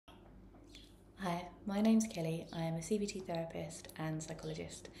my name's Kelly. I am a CBT therapist and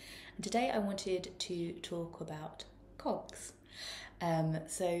psychologist, and today I wanted to talk about Cogs.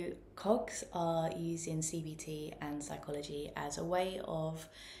 So Cogs are used in CBT and psychology as a way of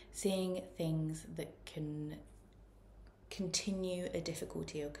seeing things that can continue a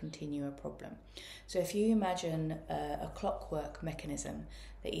difficulty or continue a problem. So if you imagine a clockwork mechanism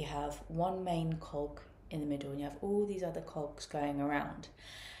that you have one main cog in the middle and you have all these other cogs going around,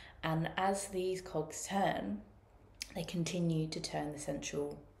 and as these cogs turn, they continue to turn the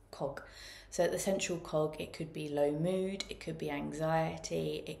central cog. So the central cog, it could be low mood, it could be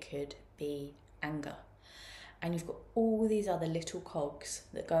anxiety, it could be anger. And you've got all these other little cogs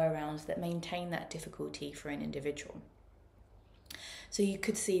that go around that maintain that difficulty for an individual. So you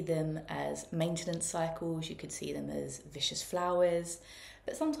could see them as maintenance cycles, you could see them as vicious flowers,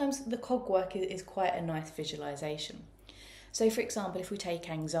 but sometimes the cog work is quite a nice visualization. So for example, if we take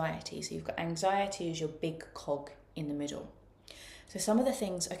anxiety, so you've got anxiety as your big cog in the middle. So some of the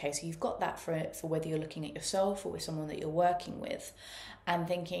things, okay, so you've got that for whether you're looking at yourself or with someone that you're working with and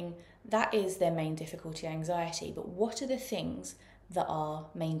thinking that is their main difficulty, anxiety, but what are the things that are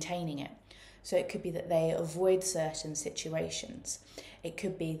maintaining it? So it could be that they avoid certain situations. It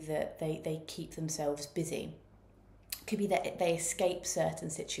could be that they keep themselves busy. It could be that they escape certain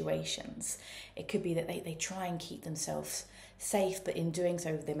situations. It could be that they try and keep themselves safe, but in doing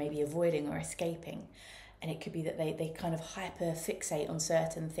so they may be avoiding or escaping. And it could be that they kind of hyper fixate on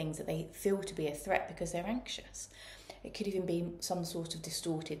certain things that they feel to be a threat because they're anxious. It could even be some sort of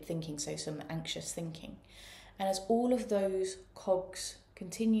distorted thinking, so some anxious thinking. And as all of those cogs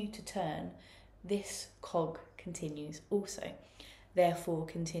continue to turn, this cog continues also, therefore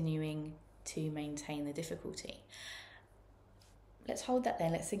continuing to maintain the difficulty. Let's hold that there.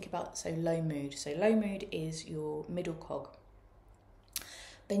 Let's think about, so low mood. So low mood is your middle cog.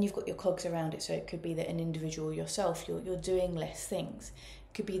 Then you've got your cogs around it. So it could be that an individual yourself, you're doing less things.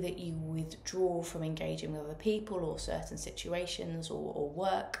 It could be that you withdraw from engaging with other people or certain situations or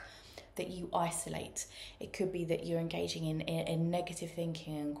work, that you isolate. It could be that you're engaging in negative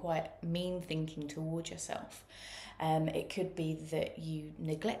thinking and quite mean thinking towards yourself. It could be that you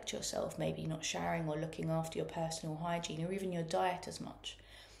neglect yourself, maybe not showering or looking after your personal hygiene or even your diet as much.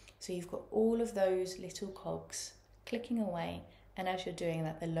 So you've got all of those little cogs clicking away, and as you're doing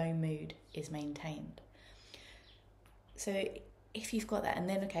that, the low mood is maintained. So if you've got that, and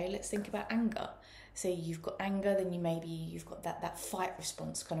then okay, let's think about anger. So you've got anger, then you've got that fight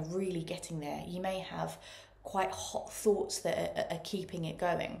response kind of really getting there. You may have quite hot thoughts that are keeping it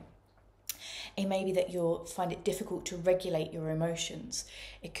going. It may be that you'll find it difficult to regulate your emotions.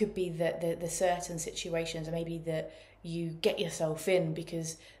 It could be that the certain situations, or maybe that you get yourself in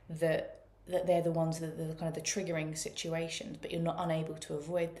because that they're the ones that are kind of the triggering situations, but you're not unable to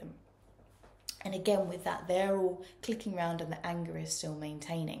avoid them. And again, with that, they're all clicking around and the anger is still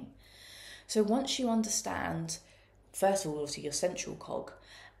maintaining. So once you understand, first of all, obviously your central cog,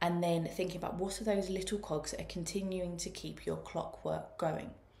 and then thinking about what are those little cogs that are continuing to keep your clockwork going.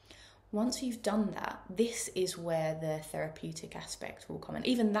 Once you've done that, this is where the therapeutic aspect will come. And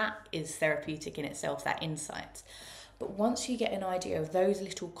even that is therapeutic in itself, that insight. But once you get an idea of those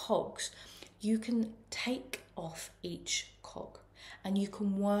little cogs, you can take off each cog and you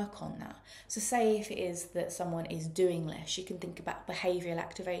can work on that. So say if it is that someone is doing less, you can think about behavioural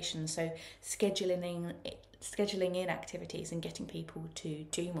activation, so scheduling in activities and getting people to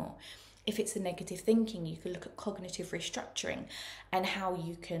do more. If it's a negative thinking, you can look at cognitive restructuring and how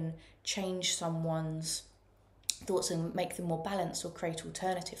you can change someone's thoughts and make them more balanced or create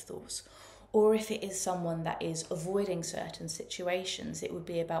alternative thoughts. Or if it is someone that is avoiding certain situations, it would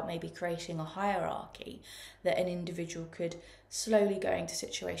be about maybe creating a hierarchy that an individual could slowly go into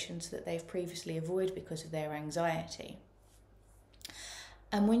situations that they've previously avoided because of their anxiety.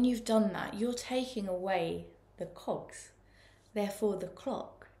 And when you've done that, you're taking away the cogs. Therefore, the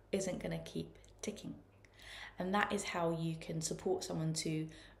clock isn't going to keep ticking. And that is how you can support someone to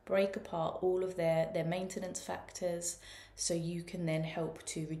break apart all of their maintenance factors, so you can then help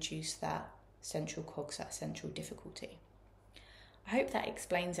to reduce that central cogs, that central difficulty. I hope that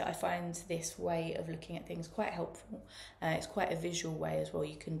explains it. I find this way of looking at things quite helpful. It's quite a visual way as well.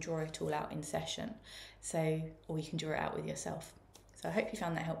 You can draw it all out in session, or you can draw it out with yourself. So I hope you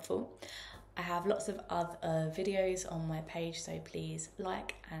found that helpful. I have lots of other videos on my page, so please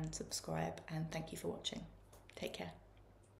like and subscribe, and thank you for watching. Take care.